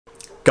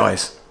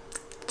Guys,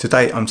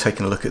 today I'm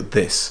taking a look at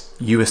this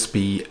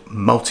USB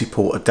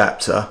multi-port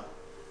adapter,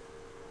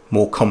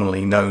 more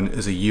commonly known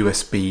as a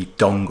USB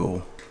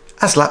dongle.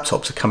 As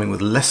laptops are coming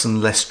with less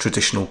and less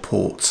traditional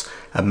ports,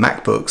 and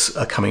MacBooks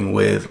are coming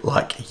with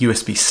like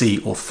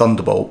Usb-C or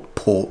Thunderbolt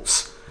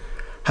ports,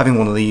 having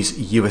one of these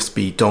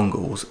USB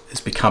dongles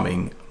is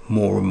becoming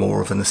more and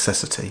more of a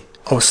necessity.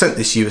 I was sent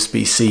this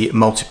USB-C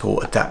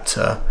multi-port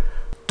adapter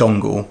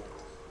dongle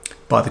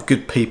by the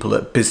good people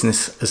at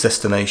Business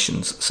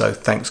Zestination, so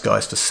thanks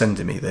guys for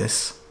sending me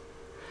this.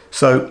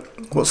 So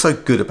what's so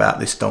good about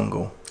this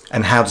dongle,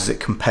 and how does it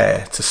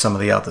compare to some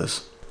of the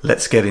others?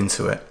 Let's get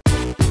into it.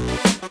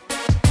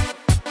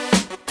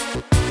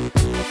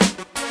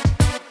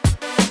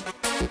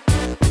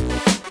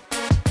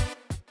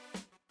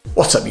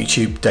 What's up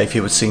YouTube, Dave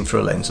here with Seen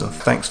Through a Lens, and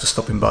thanks for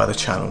stopping by the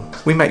channel.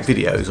 We make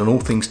videos on all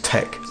things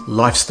tech,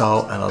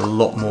 lifestyle and a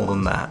lot more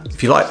than that.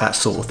 If you like that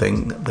sort of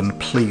thing, then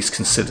please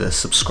consider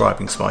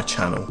subscribing to my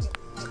channel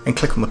and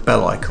click on the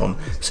bell icon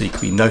so you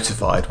can be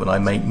notified when I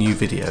make new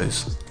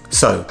videos.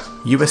 So,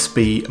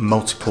 USB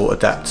multi-port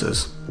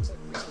adapters,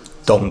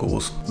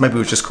 dongles, maybe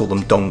we'll just call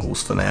them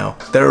dongles for now.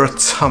 There are a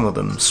ton of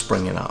them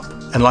springing up,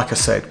 and like I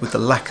said, with the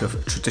lack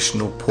of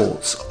traditional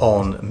ports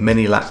on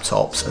many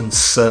laptops and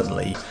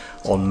certainly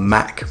on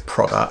Mac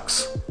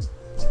products,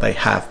 they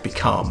have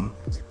become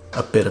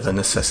a bit of a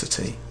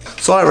necessity.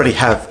 So I already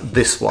have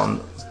this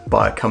one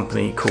by a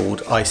company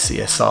called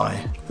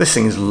ICSI. This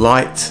thing is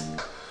light,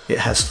 it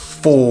has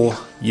 4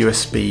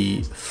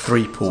 USB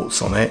 3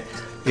 ports on it,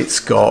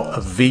 it's got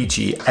a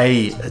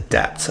VGA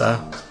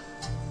adapter.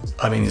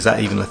 I mean, is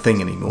that even a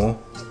thing anymore?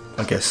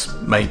 I guess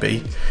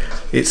maybe.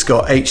 It's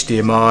got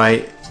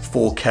HDMI,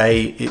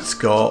 4K, it's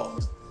got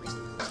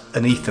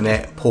an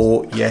Ethernet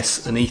port,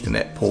 yes, an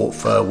Ethernet port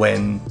for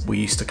when we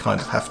used to kind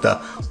of have to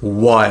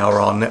wire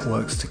our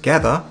networks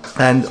together.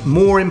 And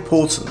more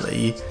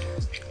importantly,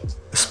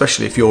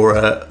 especially if you're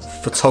a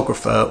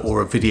photographer or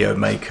a video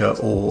maker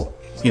or,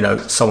 you know,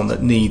 someone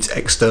that needs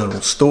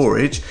external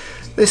storage,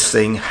 this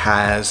thing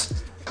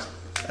has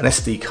an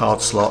SD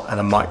card slot and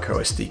a micro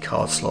SD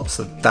card slot,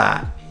 so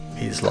that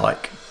is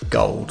like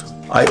gold.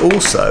 I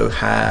also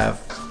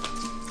have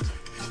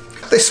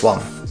this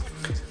one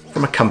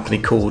from a company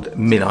called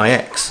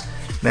MINIX.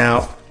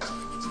 Now,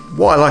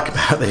 what I like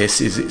about this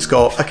is it's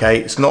got, okay,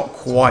 it's not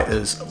quite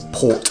as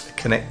port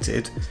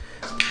connected,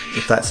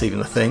 if that's even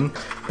a thing,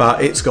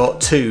 but it's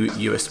got 2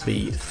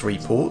 USB 3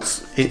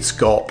 ports, it's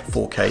got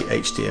 4K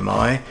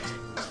HDMI,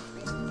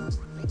 and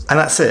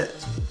that's it.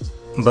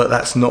 But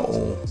that's not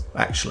all,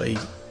 actually.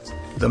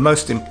 The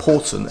most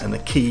important and the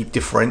key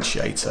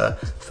differentiator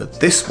for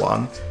this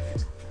one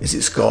is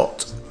it's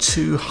got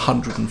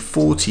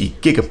 240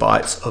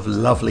 gigabytes of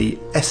lovely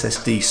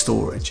SSD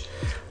storage.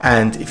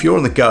 And if you're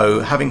on the go,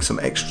 having some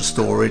extra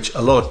storage,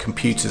 a lot of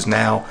computers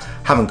now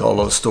haven't got a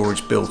lot of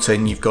storage built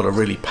in. You've got to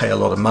really pay a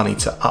lot of money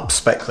to up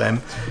spec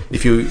them.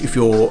 If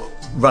you're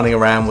running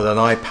around with an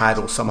iPad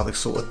or some other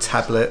sort of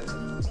tablet,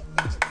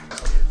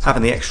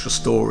 having the extra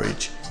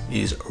storage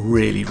is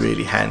really,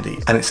 really handy.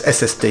 And it's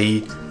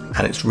SSD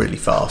and it's really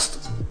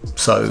fast.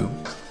 So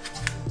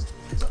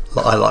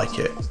I like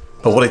it.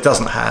 But what it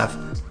doesn't have,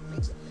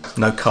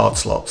 no card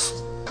slots,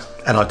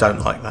 and I don't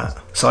like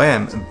that. So I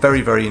am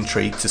very, very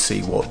intrigued to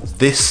see what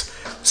this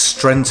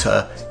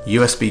Strenter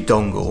USB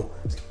dongle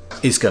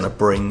is going to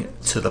bring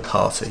to the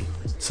party.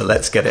 So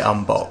let's get it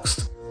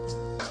unboxed.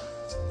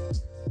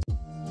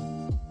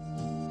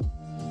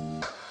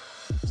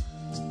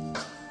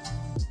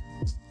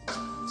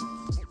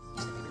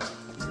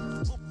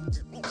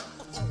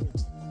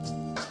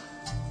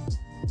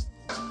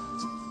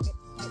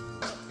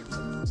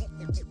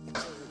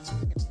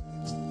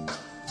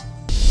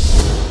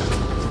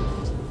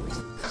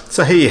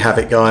 So here you have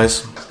it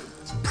guys,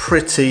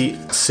 pretty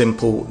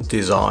simple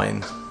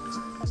design,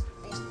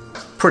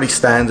 pretty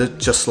standard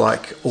just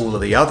like all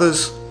of the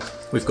others.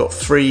 We've got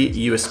 3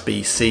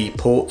 USB-C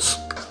ports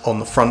on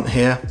the front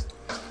here.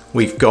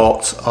 We've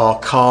got our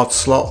card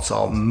slots,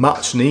 our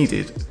much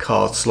needed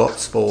card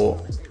slots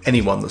for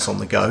anyone that's on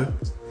the go.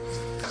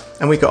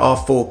 And we've got our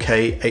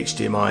 4K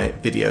HDMI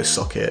video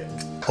socket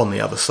on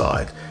the other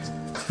side.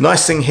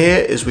 Nice thing here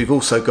is we've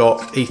also got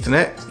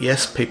Ethernet.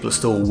 Yes, people are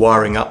still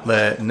wiring up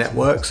their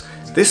networks.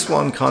 This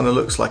one kind of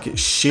looks like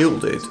it's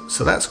shielded,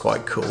 so that's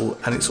quite cool.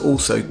 And it's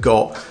also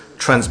got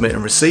transmit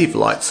and receive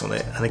lights on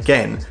it. And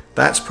again,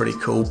 that's pretty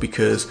cool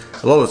because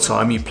a lot of the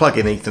time you plug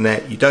in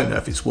Ethernet, you don't know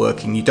if it's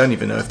working, you don't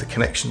even know if the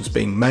connection's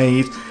being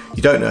made,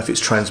 you don't know if it's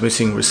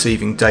transmitting,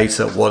 receiving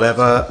data,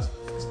 whatever.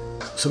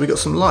 So we got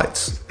some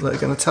lights that are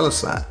going to tell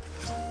us that.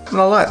 And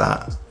I like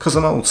that because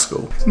I'm old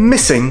school.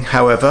 Missing,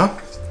 however,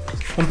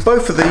 on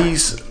both of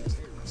these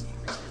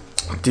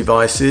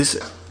devices,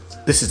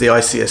 this is the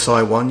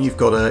ICSI one, you've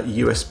got a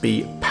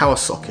USB power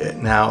socket.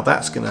 Now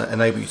that's going to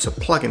enable you to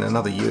plug in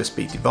another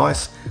USB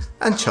device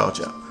and charge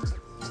it.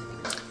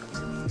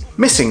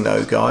 Missing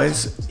though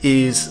guys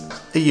is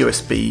a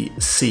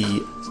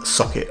USB-C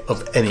socket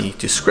of any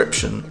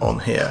description on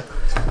here.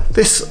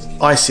 This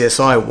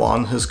ICSI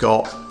one has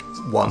got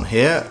one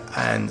here,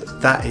 and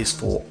that is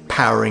for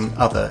powering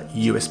other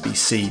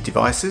USB-C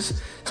devices.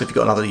 So if you've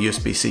got another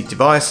USB-C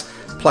device,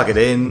 plug it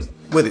in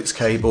with its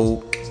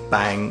cable,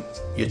 bang,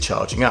 you're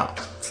charging up.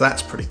 So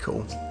that's pretty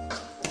cool.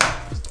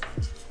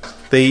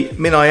 The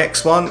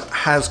MINIX one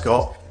has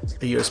got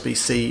a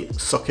USB-C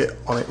socket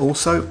on it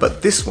also,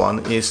 but this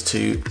one is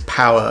to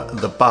power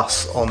the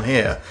bus on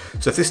here.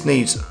 So if this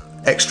needs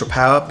extra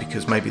power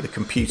because maybe the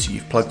computer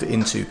you've plugged it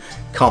into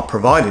can't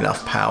provide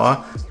enough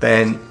power,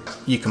 then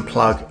you can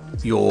plug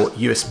your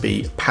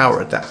USB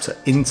power adapter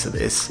into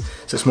this.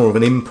 So it's more of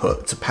an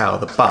input to power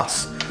the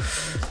bus.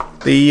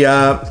 The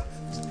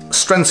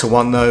Strenter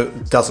one though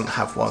doesn't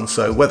have one,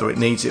 so whether it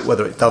needs it,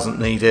 whether it doesn't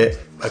need it,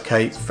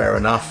 okay, fair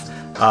enough.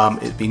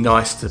 It'd be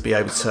nice to be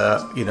able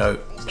to, you know,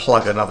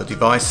 plug another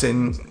device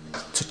in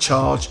to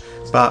charge,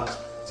 but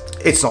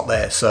it's not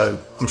there, so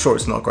I'm sure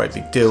it's not a great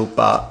big deal,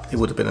 but it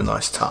would have been a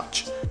nice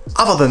touch.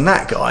 Other than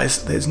that,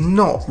 guys, there's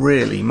not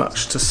really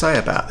much to say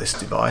about this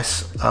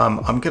device.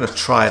 I'm going to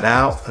try it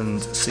out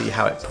and see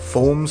how it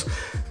performs.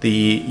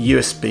 The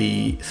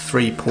USB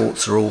 3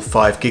 ports are all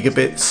 5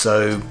 gigabits,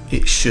 so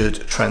it should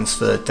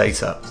transfer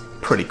data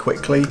pretty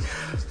quickly.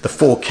 The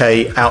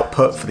 4K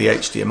output for the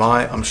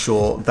HDMI, I'm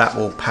sure that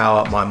will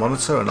power my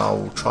monitor, and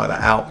I'll try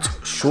that out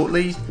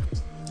shortly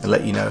and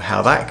let you know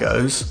how that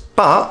goes.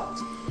 But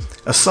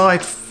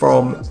aside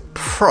from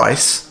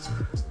price,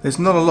 there's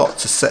not a lot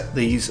to set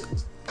these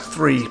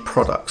three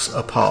products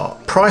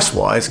apart. Price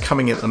wise,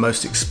 coming in at the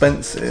most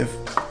expensive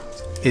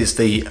is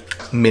the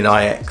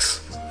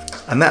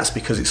MINIX, and that's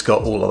because it's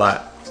got all of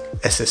that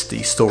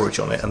SSD storage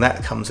on it, and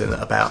that comes in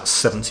at about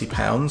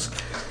 £70.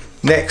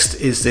 Next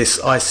is this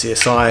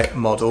ICSI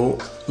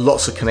model.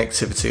 Lots of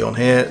connectivity on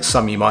here.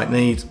 Some you might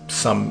need,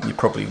 some you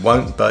probably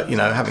won't, but you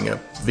know, having a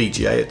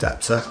VGA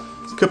adapter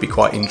could be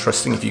quite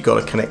interesting if you've got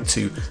to connect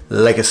to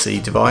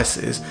legacy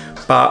devices.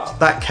 But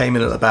that came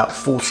in at about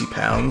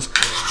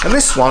 £40. And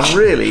this one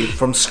really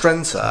from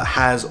Strenter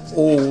has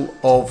all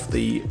of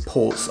the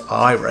ports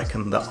I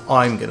reckon that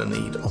I'm going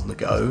to need on the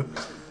go,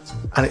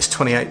 and it's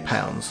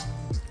 £28.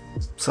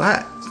 So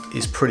that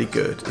is pretty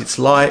good. It's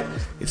light,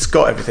 it's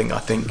got everything I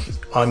think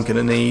I'm going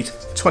to need.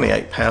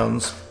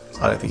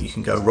 £28, I don't think you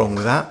can go wrong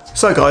with that.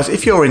 So guys,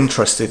 if you're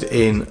interested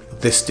in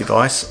this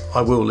device,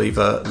 I will leave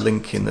a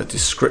link in the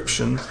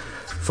description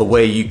for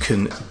where you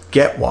can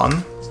get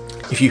one.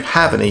 If you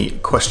have any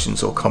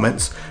questions or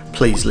comments,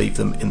 please leave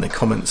them in the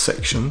comments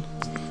section.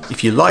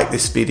 If you like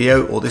this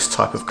video or this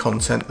type of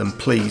content, then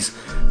please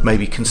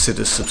maybe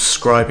consider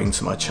subscribing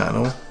to my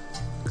channel.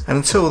 And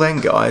until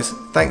then guys,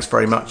 thanks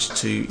very much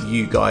to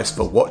you guys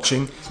for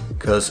watching,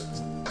 because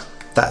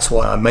that's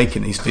why I'm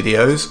making these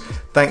videos.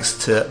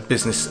 Thanks to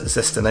Business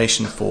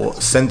Zestination for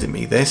sending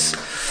me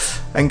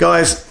this. And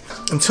guys,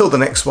 until the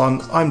next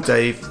one, I'm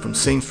Dave from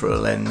Seen Through a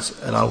Lens,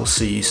 and I will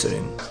see you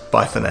soon.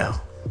 Bye for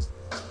now.